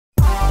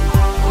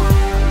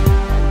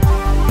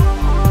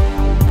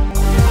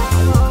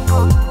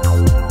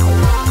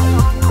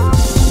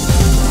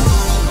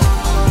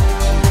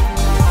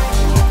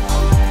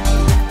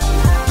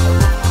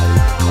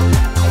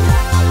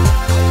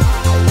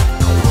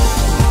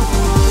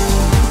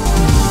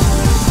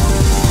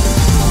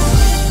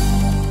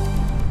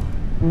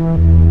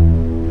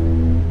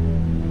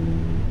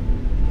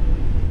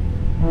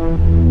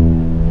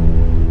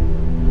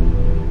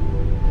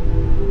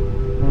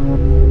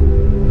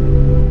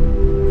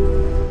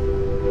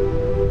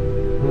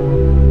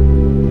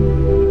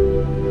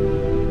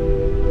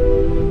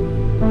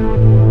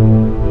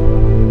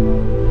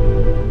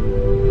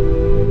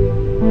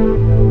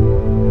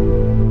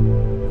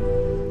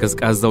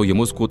ከቀዝቃዛው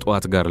የሞስኮ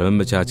ጧት ጋር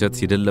ለመመቻቸት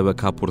የደለበ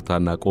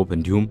ካፖርታና ቆብ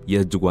እንዲሁም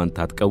የእጅ ጓንት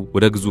ታጥቀው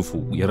ወደ ግዙፉ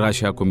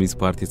የራሺያ ኮሚኒስት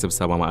ፓርቲ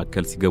ስብሰባ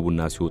ማዕከል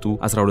ሲገቡና ሲወጡ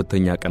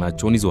 12ኛ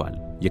ቀናቸውን ይዘዋል።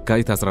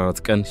 የካቲት 14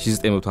 ቀን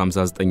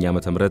 1959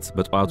 ዓ.ም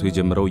በጧቱ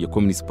የጀመረው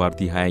የኮሚኒስት ፓርቲ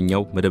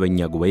 20ኛው መደበኛ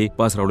ጉባኤ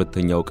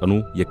በ12ኛው ቀኑ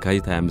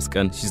የካቲት 25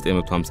 ቀን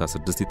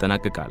 1956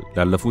 ይጠናቀቃል።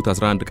 ላለፉት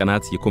 11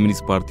 ቀናት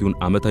የኮሚኒስት ፓርቲውን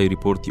ዓመታዊ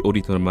ሪፖርት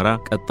የኦዲት ምርመራ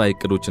ቀጣይ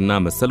እቅዶችና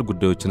መሰል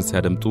ጉዳዮችን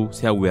ሲያደምጡ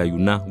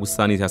ሲያወያዩና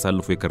ውሳኔ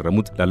ሲያሳልፉ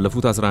የከረሙት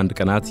ላለፉት 11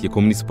 ቀናት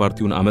የኮሚኒስት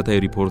ፓርቲውን ዓመታዊ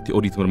ሪፖርት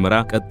የኦዲት ምርመራ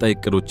ቀጣይ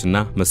እቅዶችና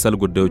መሰል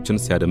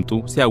ጉዳዮችን ሲያደምጡ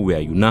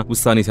ሲያወያዩና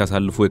ውሳኔ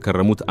ሲያሳልፉ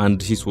የከረሙት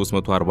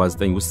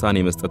 1349 ውሳኔ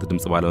መስጠት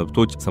ድምጽ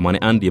ባለመብቶች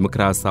 81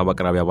 የምክር ሐሳብ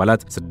አቅራቢ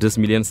አባላት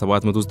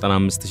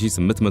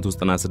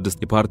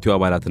 6,795,896 የፓርቲው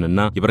አባላትንና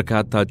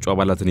የበርካታ እጩ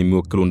አባላትን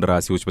የሚወክሉ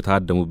እንደራሴዎች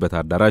በታደሙበት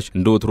አዳራሽ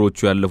እንደወትሮቹ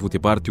ያለፉት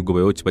የፓርቲው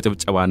ጉባኤዎች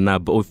በጭብጨባና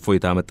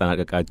በእፎይታ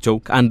መጠናቀቃቸው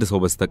ከአንድ ሰው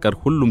በስተቀር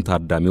ሁሉም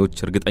ታዳሚዎች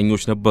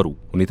እርግጠኞች ነበሩ።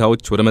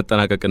 ሁኔታዎች ወደ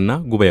መጠናቀቅና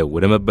ጉባኤው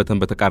ወደ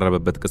መበተን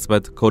በተቃረበበት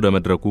ቅጽበት ከወደ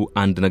መድረኩ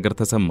አንድ ነገር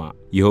ተሰማ።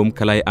 ይኸውም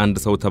ከላይ አንድ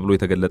ሰው ተብሎ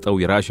የተገለጠው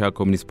የራሺያ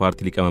ኮሚኒስት ፓርቲ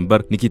ሊቀመንበር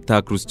ኒኪታ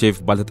ክሩስቼቭ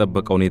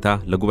ባልተጠበቀ ሁኔታ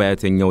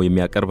ለጉባኤተኛው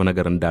የሚያቀርብ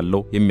ነገር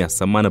እንዳለው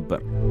የሚያሰማ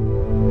ነበር።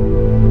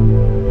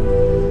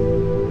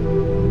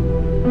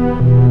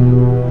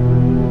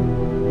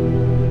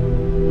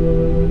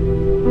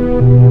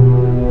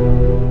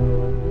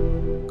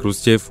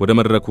 ክሩስቼቭ ወደ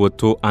መድረኩ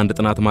ወጥቶ አንድ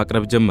ጥናት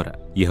ማቅረብ ጀመረ።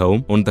 ይኸውም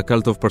on the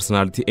cult of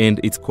personality and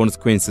its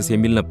consequences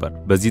የሚል ነበር።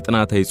 በዚህ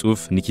ጥናታዊ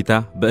ጽሑፍ ኒኪታ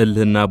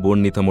በእልህና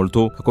በወኔ ተሞልቶ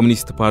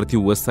ከኮሚኒስት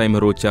ፓርቲው ወሳኝ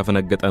መሪዎች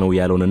ያፈነገጠ ነው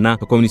ያለውንና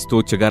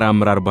ከኮሚኒስቶች የጋራ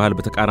አመራር ባህል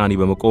በተቃራኒ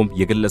በመቆም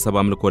የግለሰብ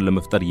አምልኮን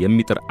ለመፍጠር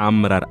የሚጥር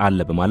አመራር አለ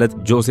በማለት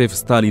ጆሴፍ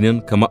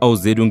ስታሊንን ከማኦ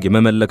ዜዱንግ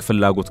የመመለክ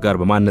ፍላጎት ጋር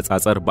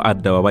በማነጻጸር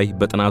በአደባባይ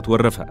በጥናቱ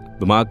ወረፈ።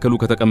 በማዕከሉ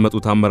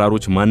ከተቀመጡት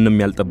አመራሮች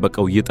ማንም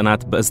ያልጠበቀው ይህ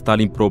ጥናት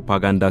በስታሊን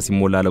ፕሮፓጋንዳ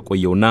ሲሞላ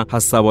ለቆየውና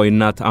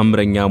ሐሳባዊና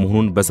ተአምረኛ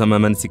መሆኑን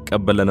በሰመመን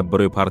ሲቀበል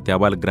ለነበረው የፓርቲ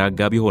አባል ግራጋቢ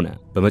ሆነ።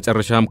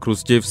 በመጨረሻም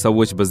ክሩስቼቭ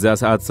ሰዎች በዚያ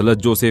ሰዓት ስለ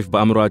ጆሴፍ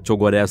በአእምሮአቸው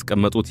ጓዳ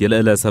ያስቀመጡት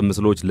የለዕለሰብ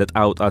ምስሎች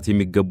ለጣውጣት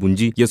የሚገቡ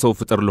እንጂ የሰው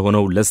ፍጥር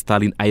ለሆነው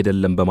ለስታሊን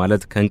አይደለም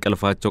በማለት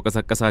ከእንቅልፋቸው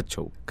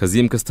ቀሰቀሳቸው።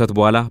 ከዚህም ክስተት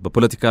በኋላ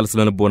በፖለቲካል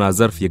ስለንቦና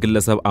ዘርፍ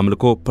የግለሰብ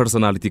አምልኮ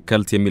ፐርሰናሊቲ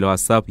ከልት የሚለው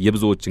ሐሳብ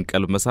የብዙዎችን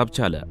ቀልብ መሳብ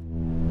ቻለ።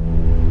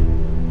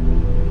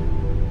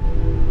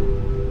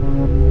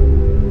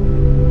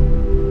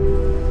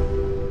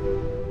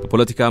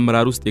 ፖለቲካ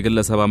አመራር ውስጥ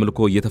የግለሰብ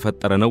አምልኮ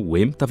እየተፈጠረ ነው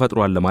ወይም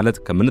ተፈጥሯል ለማለት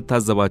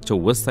ከምንታዘባቸው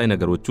ወሳኝ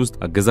ነገሮች ውስጥ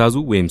አገዛዙ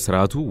ወይም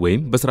ስርዓቱ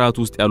ወይም በስርዓቱ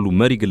ውስጥ ያሉ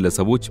መሪ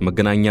ግለሰቦች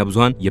መገናኛ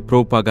ብዙሃን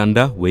የፕሮፓጋንዳ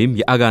ወይም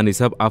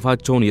የአጋኔሰብ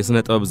አፋቸውን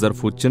የስነ ጥበብ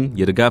ዘርፎችን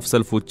የድጋፍ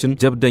ሰልፎችን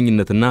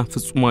ጀብደኝነትና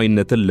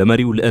ፍጹማዊነትን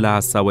ለመሪው ልዕለ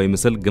ሐሳባዊ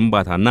ምስል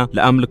ግንባታና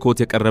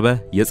ለአምልኮት የቀረበ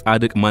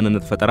የጻድቅ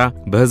ማንነት ፈጠራ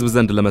በህዝብ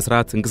ዘንድ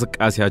ለመስራት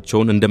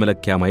እንቅስቃሴያቸውን እንደ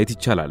መለኪያ ማየት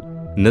ይቻላል።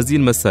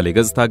 እነዚህን መሰል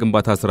የገጽታ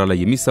ግንባታ ስራ ላይ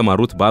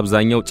የሚሰማሩት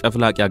በአብዛኛው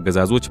ጨፍላቂ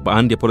አገዛዞች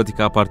በአንድ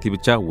የፖለቲካ ፓርቲ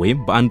ብቻ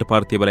ወይም በአንድ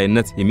ፓርቲ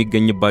የበላይነት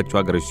የሚገኝባቸው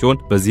ሀገሮች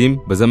ሲሆን በዚህም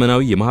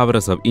በዘመናዊ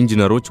የማህበረሰብ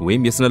ኢንጂነሮች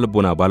ወይም የስነ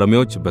ልቦና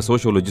ባለሙያዎች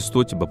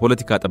በሶሺዮሎጂስቶች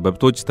በፖለቲካ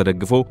ጠበብቶች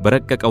ተደግፈው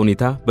በረቀቀ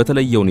ሁኔታ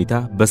በተለየ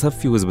ሁኔታ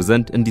በሰፊው ህዝብ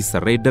ዘንድ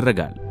እንዲሰራ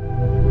ይደረጋል።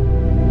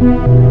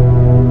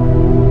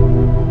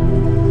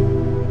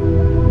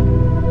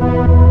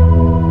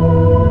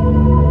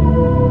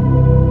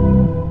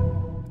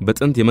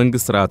 በጥንት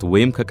የመንግስት ስርዓት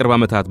ወይም ከቅርብ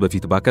ዓመታት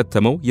በፊት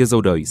ባከተመው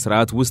የዘውዳዊ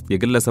ስርዓት ውስጥ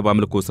የግለሰብ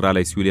አምልኮ ስራ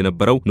ላይ ሲውል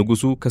የነበረው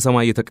ንጉሱ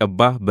ከሰማይ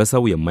የተቀባ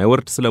በሰው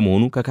የማይወርድ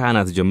ስለመሆኑ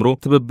ከካህናት ጀምሮ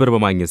ትብብር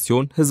በማግኘት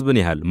ሲሆን ህዝብን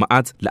ያህል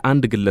መዓት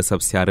ለአንድ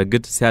ግለሰብ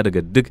ሲያረግድ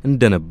ሲያደገድግ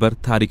እንደነበር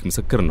ታሪክ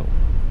ምስክር ነው።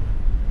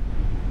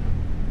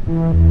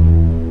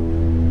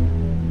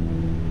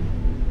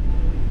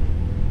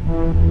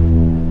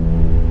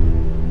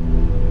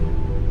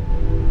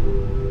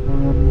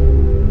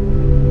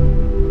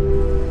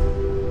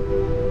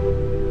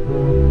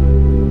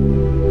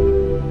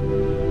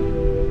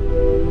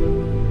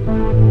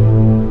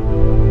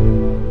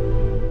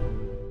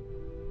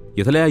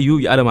 የተለያዩ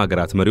የዓለም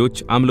ሀገራት መሪዎች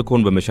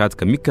አምልኮን በመሻት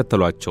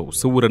ከሚከተሏቸው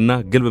ስውርና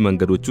ግልብ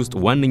መንገዶች ውስጥ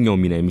ዋነኛው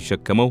ሚና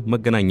የሚሸከመው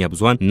መገናኛ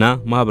ብዙሃንና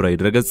ማህበራዊ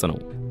ድረገጽ ነው።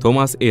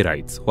 ቶማስ ኤ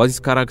ራይት What is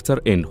character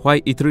and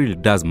why it really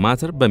does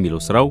matter በሚለው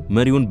ስራው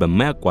መሪውን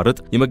በማያቋርጥ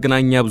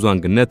የመገናኛ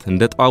ብዙሃን ግነት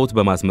እንደ ጣውት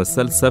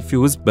በማስመሰል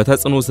ሰፊው ህዝብ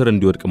በተጽዕኖ ስር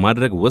እንዲወድቅ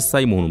ማድረግ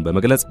ወሳኝ መሆኑን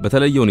በመግለጽ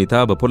በተለየ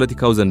ሁኔታ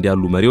በፖለቲካው ዘንድ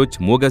ያሉ መሪዎች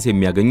ሞገስ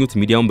የሚያገኙት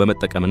ሚዲያውን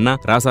በመጠቀምና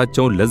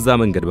ራሳቸውን ለዛ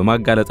መንገድ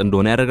በማጋለጥ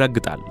እንደሆነ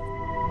ያረጋግጣል።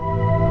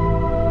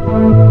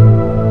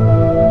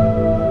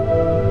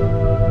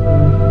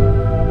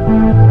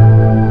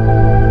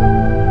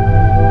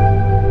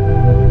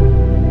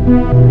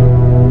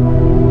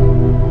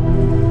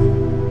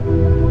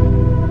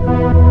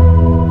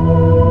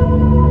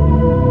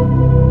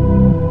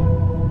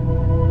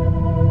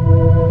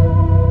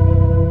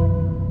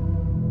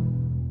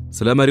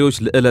 ስለ መሪዎች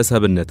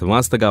ለዕለሰብነት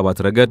ማስተጋባት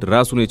ረገድ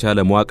ራሱን የቻለ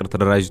መዋቅር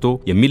ተደራጅቶ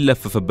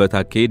የሚለፍፍበት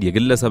አካሄድ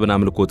የግለሰብን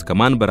አምልኮት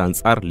ከማንበር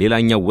አንጻር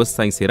ሌላኛው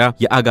ወሳኝ ሴራ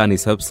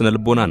የአጋኔሰብ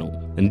ስነልቦና ነው።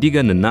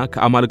 እንዲገንና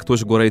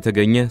ከአማልክቶች ጎራ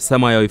የተገኘ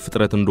ሰማያዊ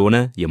ፍጥረት እንደሆነ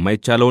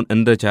የማይቻለውን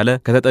እንደቻለ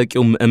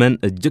ከተጠቂው ምእመን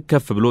እጅግ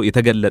ከፍ ብሎ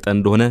የተገለጠ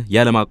እንደሆነ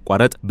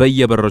ያለማቋረጥ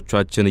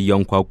በየበሮቻችን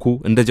እያንኳኩ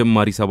እንደ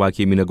ጀማሪ ሰባኪ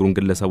የሚነግሩን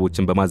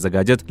ግለሰቦችን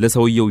በማዘጋጀት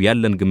ለሰውየው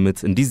ያለን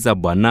ግምት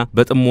እንዲዛባና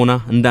በጥሞና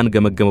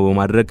እንዳንገመገመው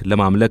በማድረግ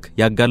ለማምለክ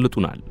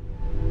ያጋልጡናል።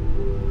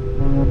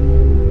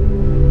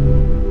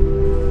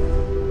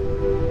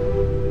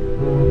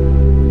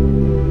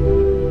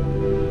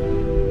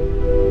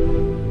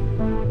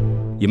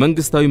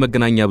 የመንግስታዊ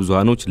መገናኛ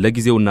ብዙሃኖች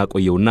ለጊዜውና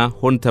ቆየውና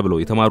ሆን ተብለው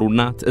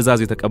የተማሩና ትዕዛዝ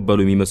የተቀበሉ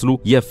የሚመስሉ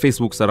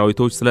የፌስቡክ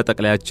ሰራዊቶች ስለ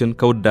ጠቅላያችን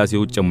ከውዳሴ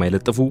ውጭ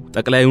የማይለጥፉ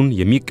ጠቅላዩን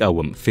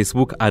የሚቃወም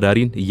ፌስቡክ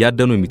አዳሪን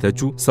እያደኑ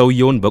የሚተቹ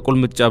ሰውየውን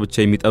በቁልምጫ ብቻ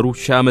የሚጠሩ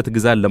ሻመት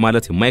ግዛን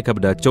ለማለት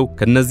የማይከብዳቸው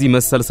ከነዚህ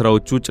መሰል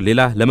ስራዎች ውጭ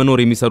ሌላ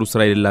ለመኖር የሚሰሩ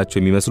ስራ የሌላቸው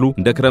የሚመስሉ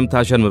እንደ ክረምት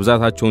አሸን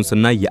መብዛታቸውን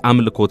ስናይ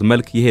የአምልኮት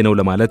መልክ ይሄ ነው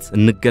ለማለት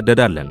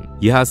እንገደዳለን።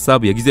 ይህ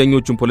ሐሳብ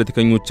የጊዜኞቹን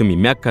ፖለቲከኞችም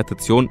የሚያካትት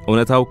ሲሆን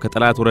እውነታው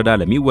ከጠላት ወረዳ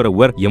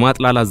ለሚወረወር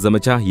የማጥላላት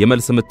ዘመቻ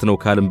የመልስ ምት ነው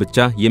ካልን ብቻ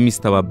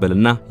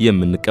የሚስተባበልና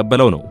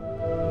የምንቀበለው ነው።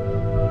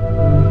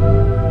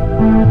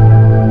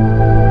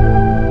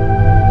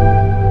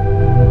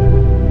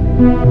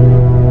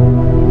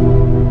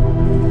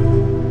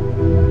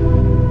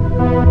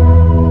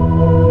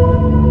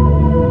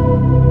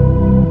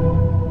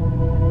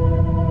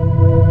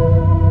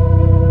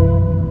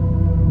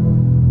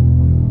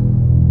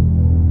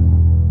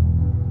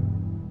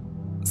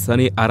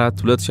 ሰኔ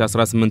 4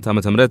 2018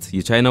 ዓ.ም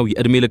የቻይናው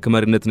የእድሜ ልክ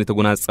መሪነትን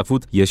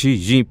የተጎናጸፉት የሺ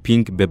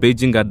ጂንፒንግ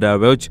በቤጂንግ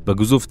አደባባዮች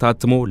በግዙፍ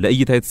ታትሞ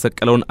ለእይታ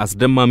የተሰቀለውን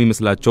አስደማሚ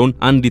ምስላቸውን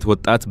አንዲት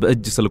ወጣት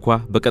በእጅ ስልኳ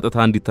በቀጥታ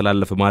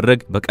እንዲተላለፍ ማድረግ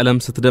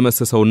በቀለም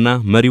ስትደመስሰውና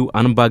መሪው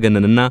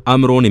አንባገነንና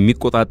አእምሮን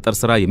የሚቆጣጠር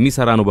ስራ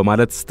የሚሰራ ነው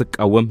በማለት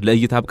ስትቃወም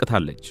ለእይታ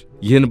አብቅታለች።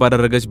 ይህን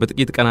ባደረገች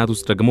በጥቂት ቀናት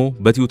ውስጥ ደግሞ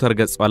በትዊተር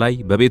ገጿ ላይ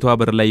በቤቷ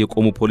በር ላይ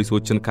የቆሙ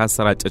ፖሊሶችን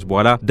ካሰራጨች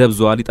በኋላ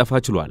ደብዛዋ ሊጠፋ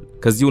ችሏል።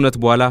 ከዚህ እውነት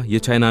በኋላ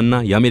የቻይናና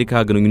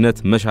የአሜሪካ ግንኙነት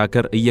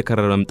መሻከር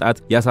እየከረረ መምጣት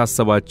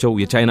ያሳሰባቸው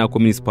የቻይና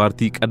ኮሚኒስት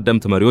ፓርቲ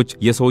ቀደምት መሪዎች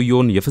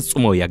የሰውየውን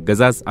የፍጹማዊ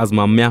አገዛዝ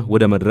አዝማሚያ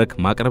ወደ መድረክ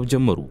ማቅረብ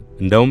ጀመሩ።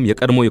 እንደውም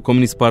የቀድሞ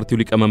የኮሚኒስት ፓርቲው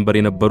ሊቀመንበር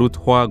የነበሩት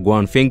ሁዋ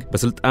ጓንፌንግ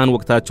በስልጣን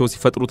ወቅታቸው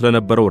ሲፈጥሩት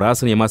ለነበረው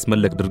ራስን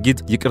የማስመለክ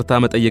ድርጊት ይቅርታ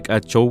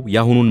መጠየቃቸው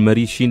ያሁኑን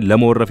መሪ ሺን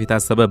ለመወረፍ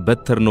የታሰበ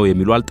በትር ነው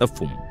የሚሉ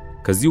አልጠፉም።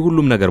 ከዚህ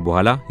ሁሉም ነገር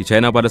በኋላ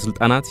የቻይና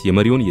ባለስልጣናት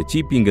የመሪውን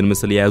የቺፒንግን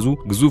ምስል የያዙ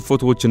ግዙፍ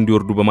ፎቶዎች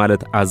እንዲወርዱ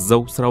በማለት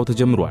አዘው ስራው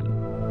ተጀምሯል።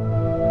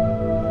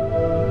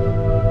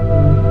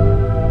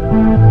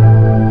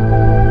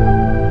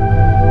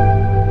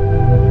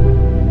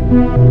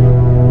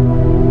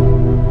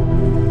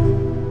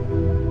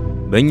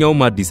 በእኛውም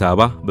አዲስ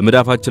አበባ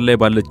በመዳፋችን ላይ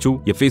ባለችው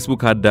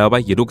የፌስቡክ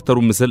አደባባይ የዶክተሩ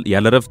ምስል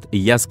ያለረፍት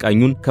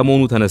እያስቃኙን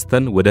ከመሆኑ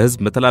ተነስተን ወደ ህዝብ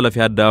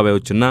መተላለፊያ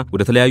አደባባዮችና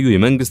ወደ ተለያዩ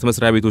የመንግስት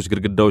መስሪያ ቤቶች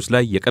ግድግዳዎች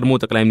ላይ የቀድሞ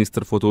ጠቅላይ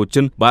ሚኒስትር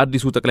ፎቶዎችን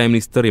በአዲሱ ጠቅላይ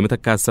ሚኒስትር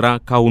የመተካት ስራ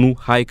ካሁኑ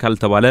ሃይ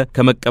ካልተባለ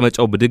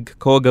ከመቀመጫው ብድግ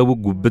ከወገቡ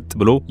ጉብጥ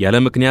ብሎ ያለ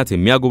ምክንያት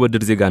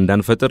የሚያጎበድድ ዜጋ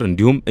እንዳንፈጥር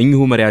እንዲሁም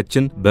እኚሁ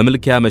መሪያችን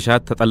በመልኪያ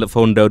መሻት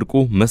ተጠልፈው እንዳይወድቁ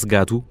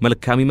መስጋቱ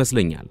መልካም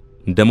ይመስለኛል።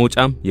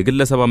 እንደሞጫም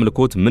የግለሰብ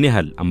አምልኮት ምን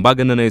ያህል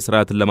አምባገነናዊ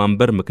ስርዓትን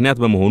ለማንበር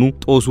ምክንያት በመሆኑ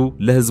ጦሱ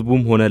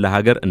ለህዝቡም ሆነ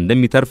ለሀገር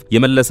እንደሚተርፍ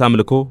የመለስ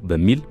አምልኮ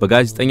በሚል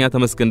በጋዜጠኛ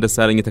ተመስገን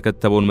ደሳለኝ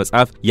የተከተበውን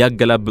መጽሐፍ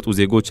ያገላብጡ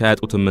ዜጎች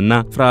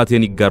አያጡትምና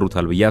ፍርሃቴን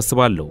ይጋሩታል ብዬ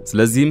አስባለሁ።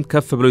 ስለዚህም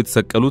ከፍ ብለው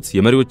የተሰቀሉት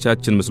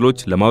የመሪዎቻችን ምስሎች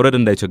ለማውረድ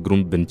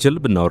እንዳይቸግሩን ብንችል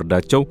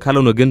ብናወርዳቸው፣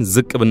 ካልሆነ ግን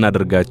ዝቅ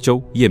ብናደርጋቸው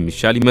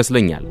የሚሻል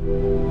ይመስለኛል።